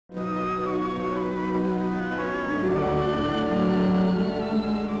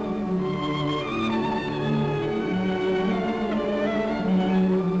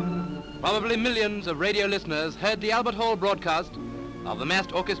Probably millions of radio listeners heard the Albert Hall broadcast of the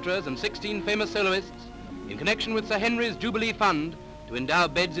massed orchestras and 16 famous soloists in connection with Sir Henry's Jubilee Fund to endow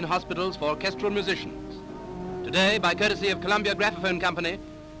beds in hospitals for orchestral musicians. Today, by courtesy of Columbia Graphophone Company,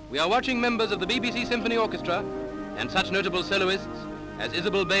 we are watching members of the BBC Symphony Orchestra and such notable soloists as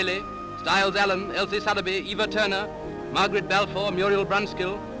Isabel Bailey, Styles Allen, Elsie Sotheby, Eva Turner, Margaret Balfour, Muriel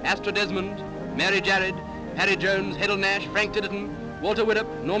Brunskill, Astra Desmond, Mary Jarrett, Harry Jones, Hedel Nash, Frank Titterton, Walter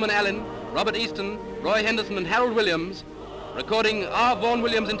Widdop, Norman Allen, Robert Easton, Roy Henderson and Harold Williams, recording R. Vaughan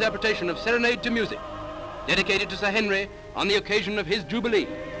Williams' interpretation of Serenade to Music, dedicated to Sir Henry on the occasion of his Jubilee.